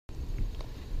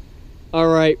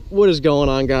Alright, what is going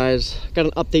on, guys? Got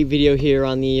an update video here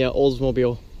on the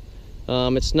Oldsmobile.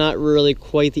 It's not really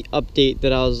quite the update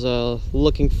that I was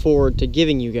looking forward to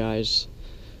giving you guys.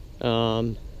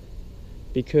 Because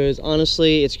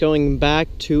honestly, it's going back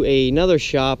to another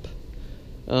shop.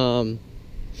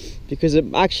 Because it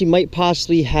actually might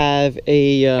possibly have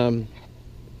a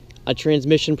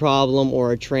transmission problem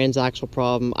or a transaxle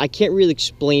problem. I can't really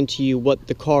explain to you what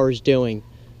the car is doing,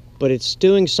 but it's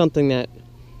doing something that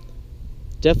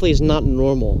definitely is not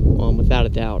normal, without a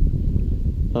doubt.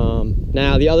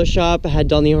 Now, the other shop had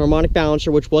done the harmonic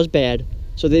balancer, which was bad,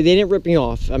 so they didn't rip me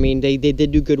off. I mean, they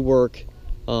did do good work.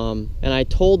 And I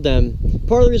told them,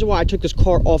 part of the reason why I took this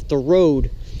car off the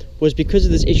road was because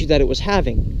of this issue that it was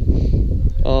having.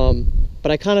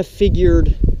 But I kind of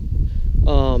figured,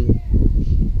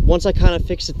 once I kind of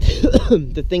fixed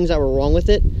the things that were wrong with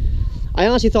it, I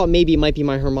honestly thought maybe it might be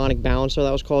my harmonic balancer that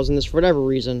was causing this for whatever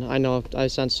reason. I know I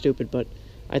sound stupid, but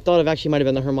I thought it actually might have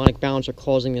been the harmonic balancer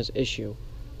causing this issue.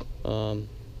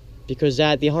 Because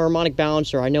the harmonic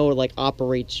balancer, I know it like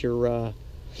operates your,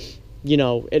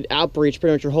 it operates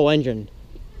pretty much your whole engine.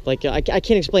 Like, I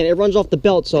can't explain it. It runs off the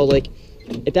belt, so like,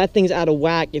 if that thing's out of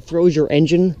whack, it throws your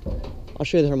engine. I'll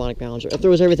show you the harmonic balancer. It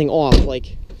throws everything off.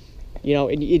 Like,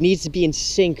 it needs to be in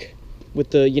sync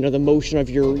with the, the motion of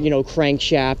your,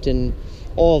 crankshaft and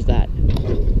all of that.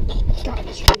 God,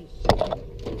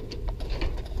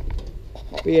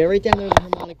 but yeah, right down there's a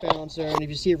harmonic balancer, and if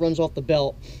you see it runs off the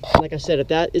belt, like I said, if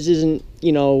that isn't,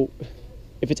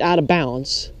 if it's out of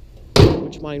balance,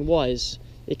 which mine was,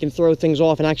 it can throw things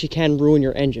off and actually can ruin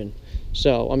your engine.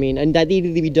 So, I mean, and that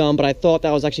needed to be done, but I thought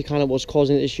that was actually kind of what was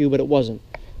causing the issue, but it wasn't.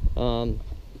 And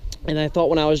I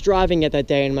thought when I was driving it that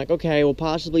day, and I'm like, okay, well,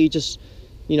 possibly just,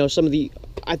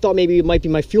 I thought maybe it might be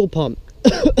my fuel pump.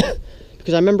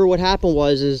 Because I remember what happened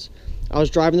is I was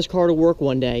driving this car to work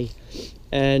one day,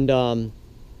 and,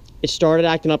 it started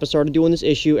acting up. It started doing this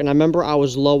issue, and I remember I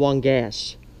was low on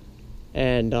gas.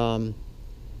 And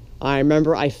I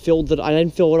remember I filled it. I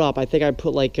didn't fill it up. I think I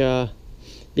put like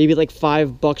maybe like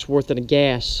 $5 worth of the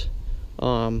gas,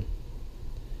 and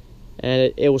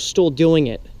it was still doing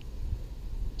it.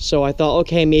 So I thought,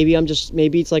 okay, maybe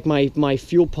it's like my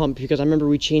fuel pump, because I remember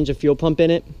we changed a fuel pump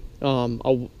in it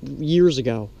years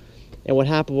ago. And what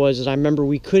happened was I remember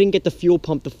we couldn't get the fuel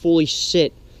pump to fully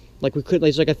sit. Like, we couldn't,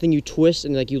 it's like a thing you twist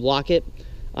and like you lock it.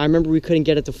 I remember we couldn't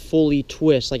get it to fully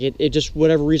twist. Like, it just,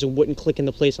 whatever reason, wouldn't click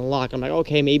into place and lock. I'm like,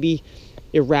 okay, maybe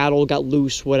it rattled, got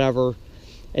loose, whatever.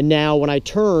 And now when I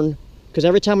turn, because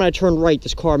every time I turn right,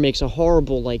 this car makes a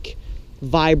horrible, like,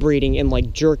 vibrating and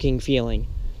like jerking feeling.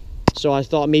 So I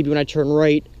thought maybe when I turn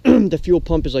right, the fuel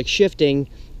pump is like shifting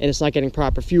and it's not getting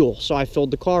proper fuel. So I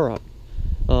filled the car up.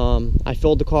 I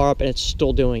filled the car up and it's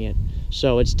still doing it.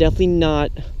 So it's definitely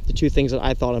not the two things that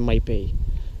I thought it might be.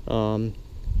 Now,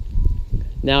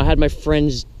 I had my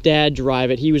friend's dad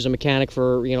drive it. He was a mechanic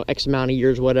for, X amount of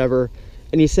years, whatever.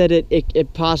 And he said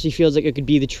it possibly feels like it could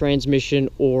be the transmission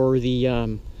or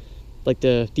the, like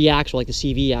the axle, like the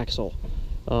CV axle.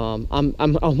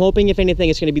 I'm hoping, if anything,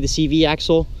 it's going to be the CV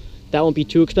axle. That won't be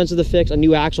too expensive to fix. A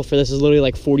new axle for this is literally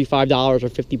like $45 or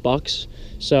 $50.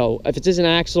 So if it is an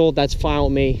axle, that's fine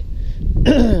with me.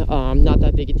 Not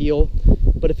that big a deal.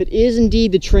 But if it is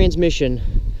indeed the transmission,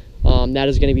 that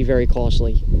is going to be very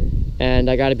costly. And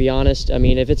I got to be honest, I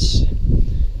mean, I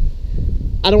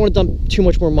don't want to dump too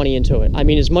much more money into it. I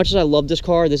mean, as much as I love this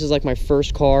car, this is like my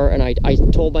first car, and I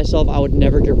told myself I would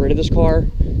never get rid of this car.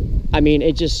 I mean,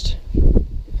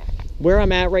 where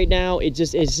I'm at right now, it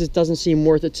just doesn't seem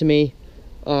worth it to me.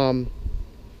 To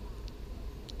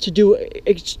do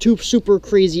two super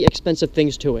crazy expensive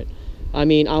things to it. I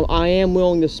mean, I am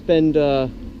willing to spend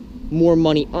more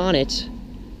money on it.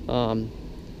 I'm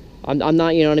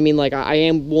not, you know what I mean? Like, I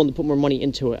am willing to put more money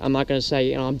into it. I'm not going to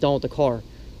say, I'm done with the car.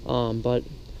 But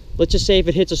let's just say if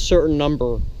it hits a certain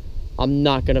number, I'm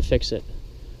not going to fix it.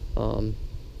 Look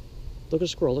at a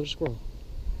squirrel, look at a squirrel.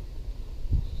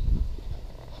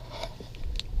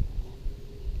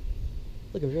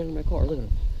 Look, I'm driving my car, look at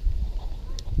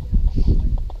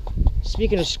him.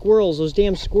 Speaking of squirrels, those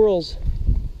damn squirrels.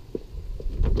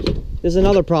 There's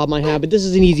another problem I have, but this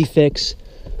is an easy fix.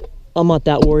 I'm not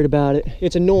that worried about it.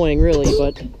 It's annoying, really,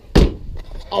 but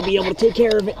I'll be able to take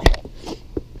care of it.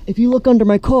 If you look under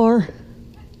my car,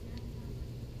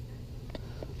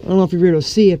 I don't know if you're able to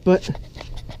see it, but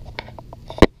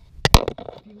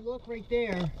if you look right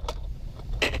there,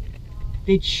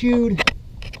 they chewed.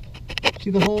 See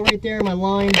the hole right there in my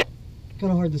line?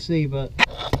 Kind of hard to see, but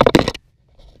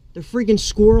the freaking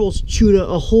squirrels chewed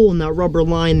a hole in that rubber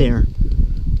line there.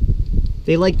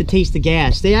 They like to taste the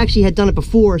gas. They actually had done it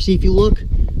before. See, if you look,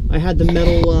 I had the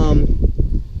metal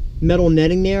metal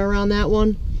netting there around that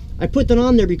one. I put that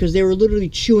on there because they were literally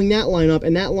chewing that line up,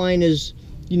 and that line is,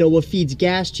 you know, what feeds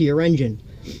gas to your engine.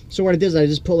 So what I did is I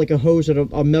just put like a hose with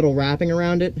a metal wrapping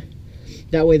around it.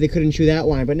 That way they couldn't chew that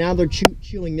line. But now they're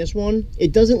chewing this one.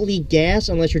 It doesn't leak gas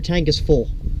unless your tank is full.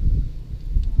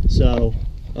 So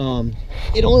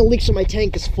it only leaks when my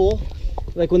tank is full.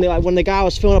 Like when the guy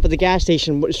was filling up at the gas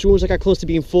station, as soon as I got close to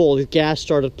being full, the gas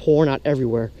started pouring out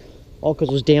everywhere. All because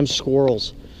of those damn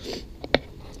squirrels.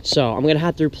 So I'm gonna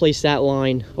have to replace that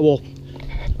line. Well,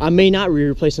 I may not be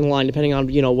replacing the line depending on,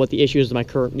 you know, what the issue is with my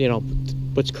current, you know,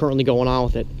 what's currently going on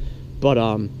with it. But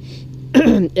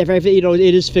if you know, it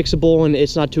is fixable and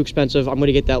it's not too expensive, I'm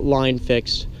gonna get that line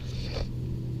fixed.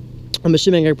 I'm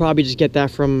assuming I could probably just get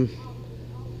that from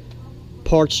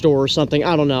parts store or something.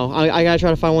 I don't know. I gotta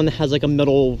try to find one that has like a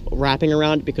metal wrapping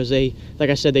around it, because they, like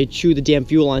I said, they chew the damn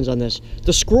fuel lines on this.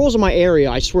 The squirrels in my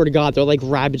area, I swear to God, they're like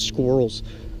rabid squirrels.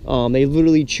 They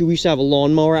literally chew. We used to have a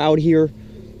lawnmower out here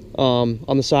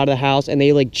on the side of the house, and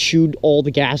they like chewed all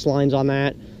the gas lines on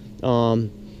that.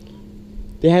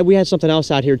 We had something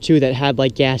else out here too that had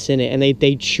like gas in it, and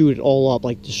they chewed it all up,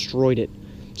 like destroyed it.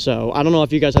 So I don't know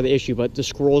if you guys have the issue, but the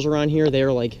squirrels around here,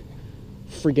 they're like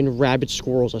freaking rabid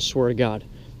squirrels, I swear to God.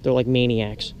 They're like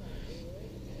maniacs.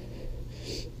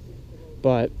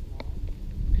 But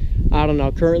I don't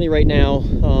know. Currently right now,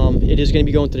 it is going to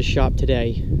be going to the shop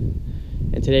today.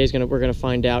 And today is we're going to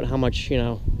find out how much, you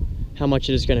know, how much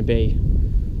it is going to be.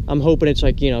 I'm hoping it's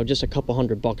like, you know, just a couple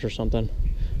 $100 or something.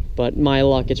 But my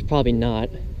luck, it's probably not.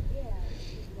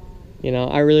 You know,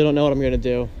 I really don't know what I'm going to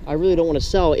do. I really don't want to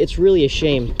sell it. It's really a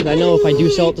shame. Because I know if I do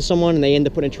sell it to someone and they end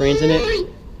up putting trans in it,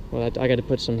 well, I got to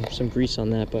put some grease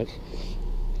on that. But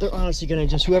they're honestly going to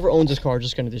just, whoever owns this car is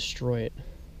just going to destroy it.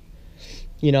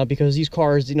 You know, because these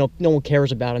cars, you know, no one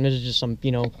cares about them. This is just some,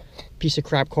 you know, piece of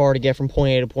crap car to get from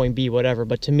point A to point B, whatever.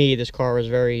 But to me, this car is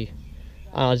very,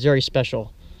 it's very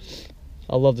special.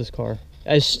 I love this car.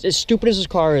 As stupid as this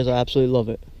car is, I absolutely love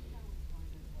it.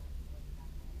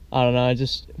 I don't know,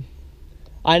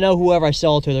 I know whoever I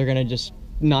sell it to, they're going to just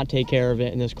not take care of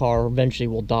it, and this car eventually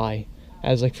will die.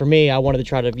 As like for me, I wanted to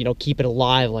try to, you know, keep it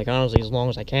alive, like honestly, as long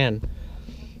as I can.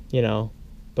 You know,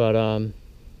 but I don't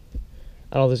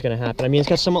know if this is going to happen. I mean, it's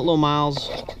got somewhat low miles.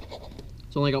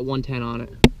 It's only got 110 on it.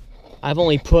 I've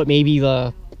only put maybe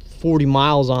 40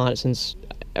 miles on it since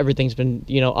everything's been,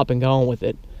 you know, up and going with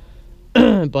it.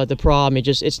 But the problem,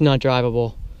 it's not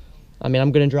drivable. I mean,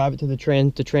 I'm going to drive it to the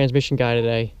transmission guy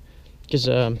today,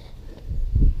 because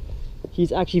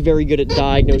he's actually very good at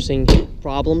diagnosing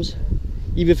problems.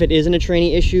 Even if it isn't a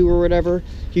tranny issue or whatever,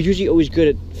 he's usually always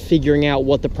good at figuring out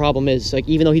what the problem is. Like,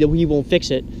 even though he won't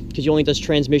fix it, because he only does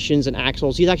transmissions and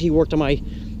axles. He's actually worked on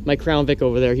my Crown Vic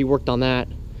over there. He worked on that.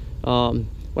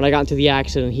 When I got into the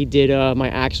accident, he did my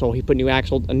axle. He put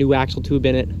a new axle tube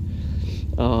in it.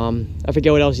 I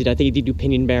forget what else he did. I think he did do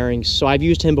pinion bearings. So I've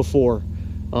used him before.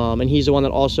 And he's the one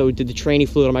that also did the tranny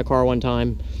fluid on my car one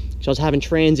time. So I was having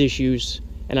trans issues,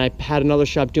 and I had another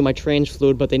shop do my trans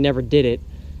fluid, but they never did it.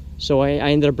 So I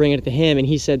ended up bringing it to him, and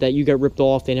he said that you got ripped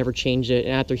off, they never changed it,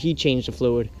 and after he changed the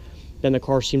fluid, then the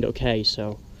car seemed okay.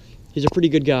 So he's a pretty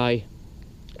good guy,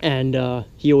 and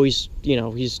he always, you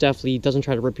know, he doesn't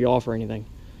try to rip you off or anything.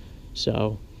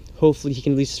 So hopefully he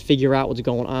can at least figure out what's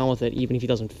going on with it, even if he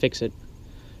doesn't fix it,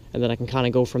 and then I can kind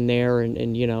of go from there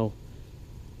and you know,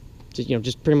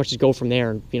 just pretty much just go from there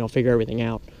and, you know, figure everything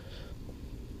out.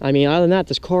 I mean, other than that,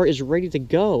 this car is ready to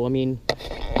go. I mean,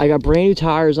 I got brand new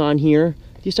tires on here.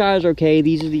 These tires are okay.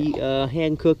 These are the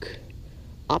Hankook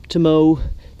Optimo.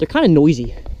 They're kind of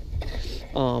noisy.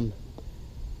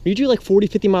 You do like 40,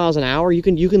 50 miles an hour, you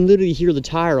can literally hear the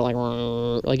tire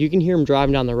like you can hear them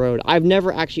driving down the road. I've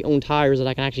never actually owned tires that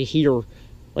I can actually hear.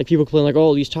 Like, people complain like,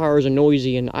 oh, these tires are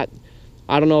noisy, and I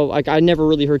don't know, like, I never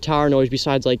really heard tire noise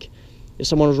besides like if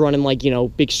someone was running like, you know,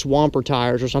 big swamper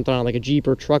tires or something on like a Jeep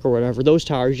or truck or whatever. Those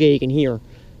tires, yeah, you can hear.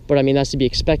 But I mean, that's to be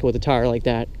expected with a tire like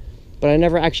that. But I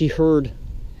never actually heard.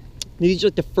 These are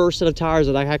like the first set of tires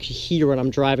that I actually hear when I'm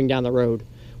driving down the road.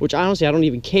 Which honestly, I don't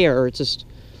even care. It's just,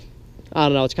 I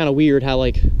don't know, it's kind of weird how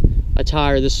like a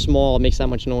tire this small makes that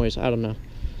much noise. I don't know.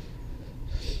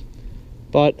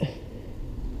 But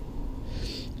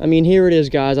I mean, here it is,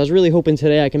 guys. I was really hoping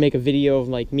today I can make a video of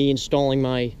like me installing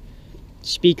my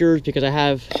speakers, because I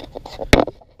have,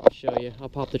 I'll show you. I'll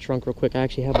pop the trunk real quick. I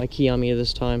actually have my key on me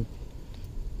this time.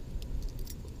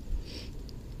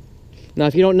 Now,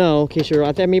 if you don't know, in case you're,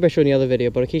 I think maybe I showed in the other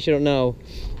video, but in case you don't know,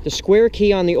 the square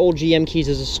key on the old GM keys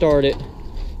is to start it.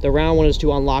 The round one is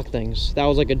to unlock things. That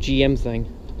was like a GM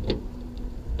thing.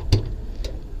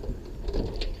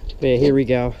 But yeah, here we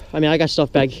go. I mean, I got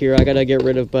stuff back here I gotta get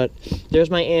rid of, but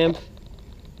there's my amp.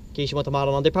 In case you want the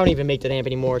model on. They probably don't even make that amp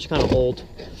anymore. It's kind of old.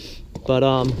 But,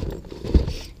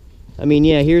 I mean,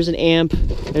 yeah, here's an amp.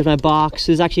 There's my box.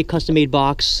 This is actually a custom-made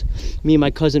box. Me and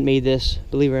my cousin made this,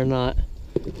 believe it or not.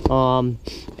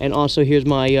 And also here's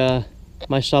my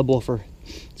my subwoofer.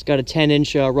 It's got a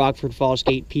 10-inch Rockford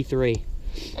Fallskate P3.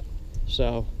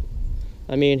 So,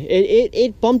 I mean,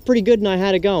 it bumped pretty good, and I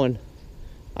had it going.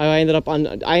 It ended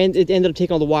up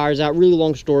taking all the wires out. Really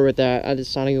long story with that. I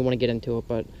don't even want to get into it,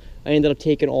 but I ended up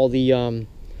taking all the,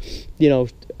 you know,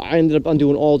 I ended up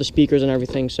undoing all the speakers and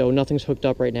everything, so nothing's hooked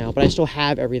up right now. But I still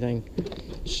have everything.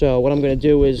 So what I'm going to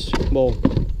do is, well,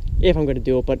 if I'm going to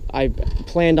do it, but I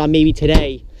planned on maybe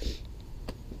today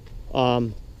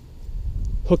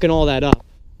hooking all that up.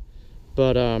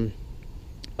 But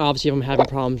obviously if I'm having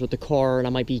problems with the car and I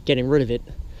might be getting rid of it,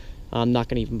 I'm not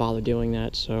going to even bother doing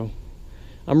that. So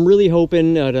I'm really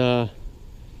hoping that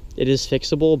it is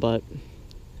fixable, but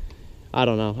I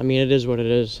don't know. I mean, it is what it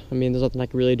is. I mean, there's nothing I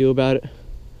can really do about it.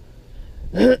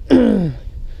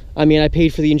 I mean, I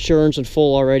paid for the insurance in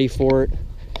full already for it,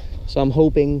 so I'm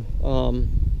hoping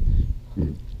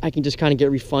I can just kind of get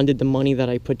refunded the money that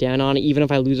I put down on it, even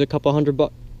if I lose a couple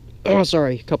 $100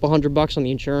 on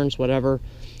the insurance, whatever.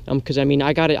 Because I mean,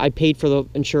 I paid for the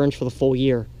insurance for the full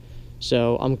year,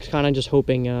 so I'm kind of just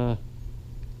hoping, you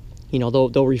know,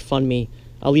 they'll refund me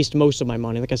at least most of my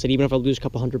money. Like I said, even if I lose a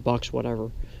couple $100,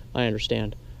 whatever, I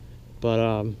understand. But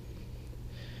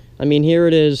I mean, here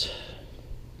it is.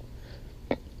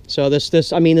 So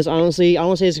I mean, this honestly, I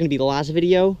don't say it's gonna be the last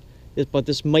video, but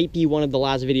this might be one of the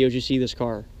last videos you see this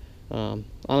car.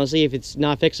 Honestly, if it's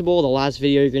not fixable, the last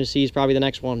video you're gonna see is probably the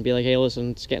next one. Be like, hey,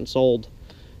 listen, it's getting sold.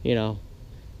 You know,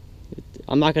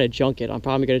 I'm not gonna junk it. I'm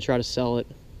probably gonna try to sell it.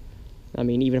 I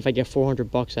mean, even if I get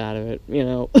 $400 out of it, you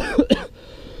know.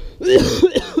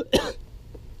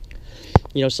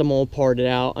 You know, someone will part it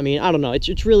out. I mean, I don't know.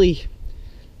 It's really,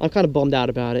 I'm kind of bummed out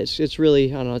about it. It's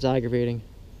really, I don't know, it's aggravating.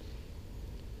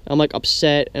 I'm like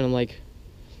upset and I'm like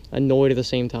annoyed at the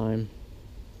same time.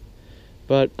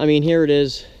 But I mean, here it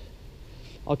is.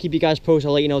 I'll keep you guys posted.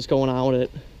 I'll let you know what's going on with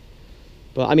it.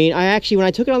 But I mean, I actually, when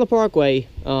I took it on the Parkway,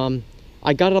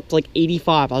 I got it up to like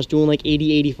 85. I was doing like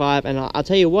 80, 85, and I'll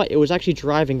tell you what, it was actually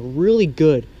driving really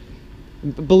good.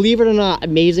 Believe it or not,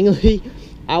 amazingly,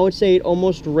 I would say it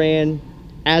almost ran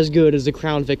as good as the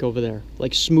Crown Vic over there.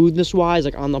 Like smoothness wise,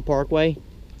 like on the Parkway,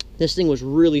 this thing was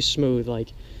really smooth. Like,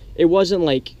 it wasn't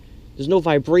like, there's no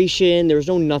vibration, there was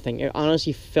no nothing. It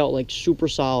honestly felt like super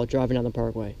solid driving down the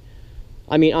Parkway.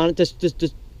 I mean, on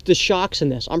the shocks in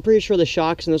this, I'm pretty sure the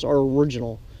shocks in this are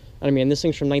original. I mean, this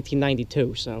thing's from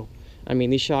 1992, so I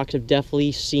mean, these shocks have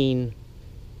definitely seen,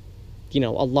 you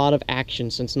know, a lot of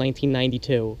action since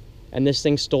 1992, and this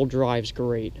thing still drives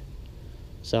great.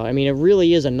 So I mean, it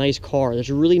really is a nice car.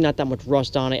 There's really not that much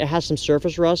rust on it. It has some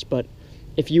surface rust, but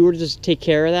if you were to just take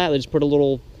care of that, just put a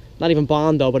little, not even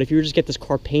Bond though, but if you were to just get this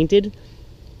car painted,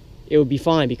 it would be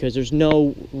fine because there's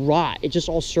no rot. It's just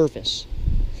all surface.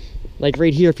 Like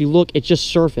right here, if you look, it's just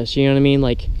surface, you know what I mean?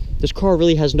 Like, this car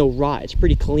really has no rot. It's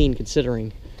pretty clean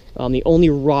considering. The only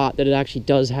rot that it actually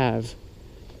does have,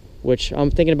 which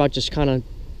I'm thinking about just kind of,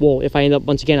 well, if I end up,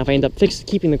 once again, if I end up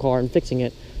keeping the car and fixing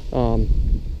it,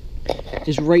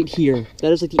 is right here.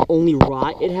 That is like the only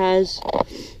rot it has.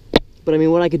 But I mean,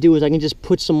 what I could do is I can just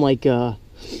put some like,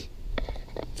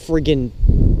 friggin',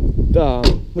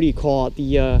 what do you call it?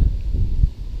 The,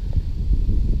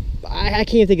 I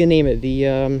can't think of the name of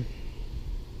it.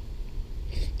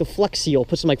 The Flex Seal.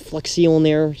 Put some like Flex Seal in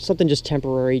there. Something just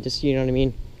temporary. Just, you know what I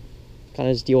mean? Kind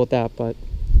of just deal with that, but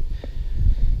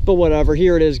whatever.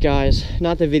 Here it is, guys.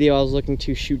 Not the video I was looking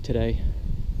to shoot today.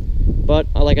 But,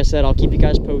 like I said, I'll keep you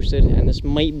guys posted, and this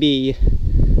might be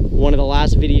one of the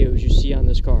last videos you see on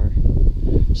this car.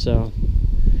 So,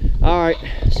 alright.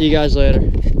 See you guys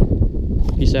later.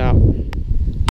 Peace out.